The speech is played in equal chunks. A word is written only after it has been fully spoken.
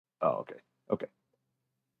Oh, okay. Okay.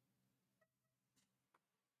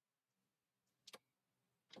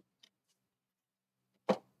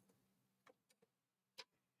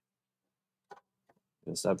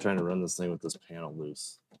 And stop trying to run this thing with this panel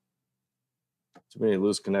loose. Too many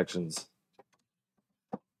loose connections.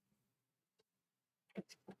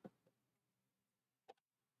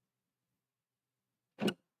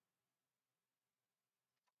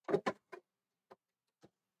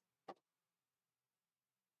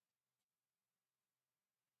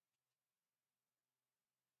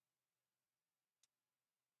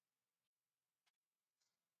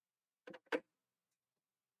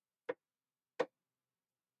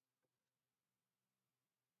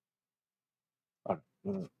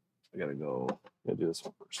 All right. I gotta go. I gotta do this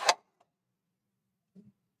one first.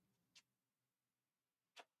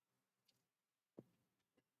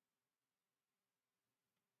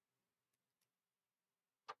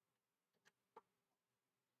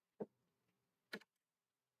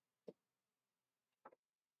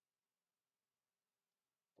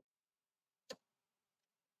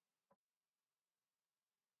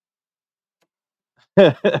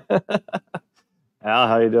 Al,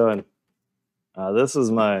 how you doing? This is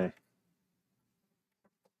my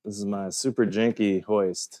super janky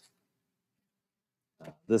hoist.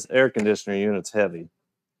 This air conditioner unit's heavy,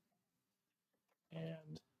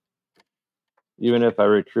 and even if I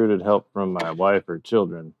recruited help from my wife or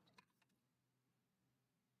children,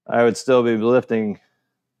 I would still be lifting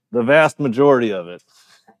the vast majority of it.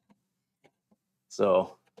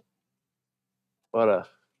 So, about a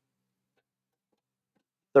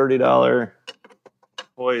 $30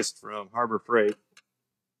 hoist from Harbor Freight,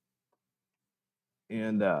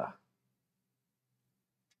 and now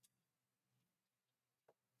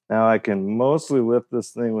I can mostly lift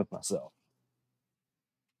this thing with myself.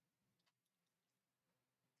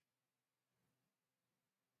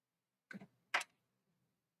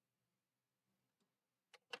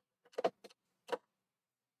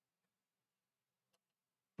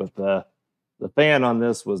 But the fan on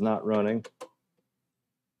this was not running,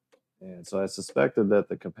 and so I suspected that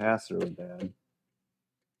the capacitor was bad.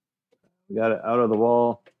 We got it out of the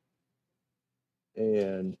wall,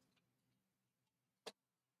 and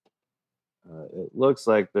it looks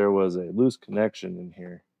like there was a loose connection in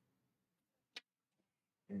here.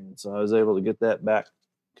 And so I was able to get that back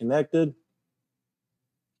connected.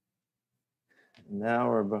 And now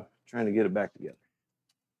we're trying to get it back together.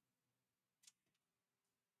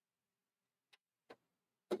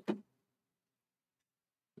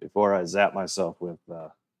 Before I zap myself with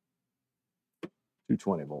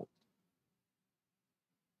 220 volt,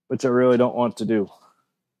 which I really don't want to do.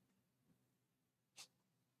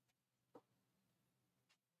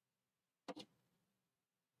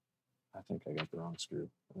 I think I got the wrong screw.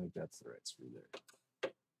 I think that's the right screw there.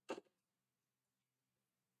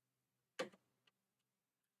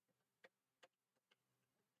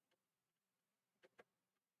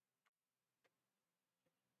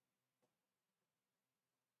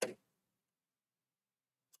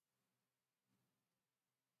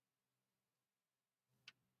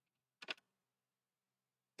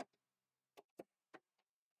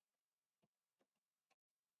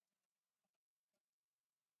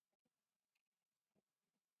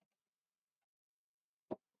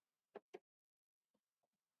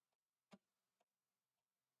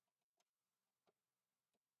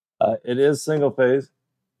 It is single phase,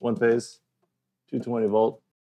 one phase, 220 volt.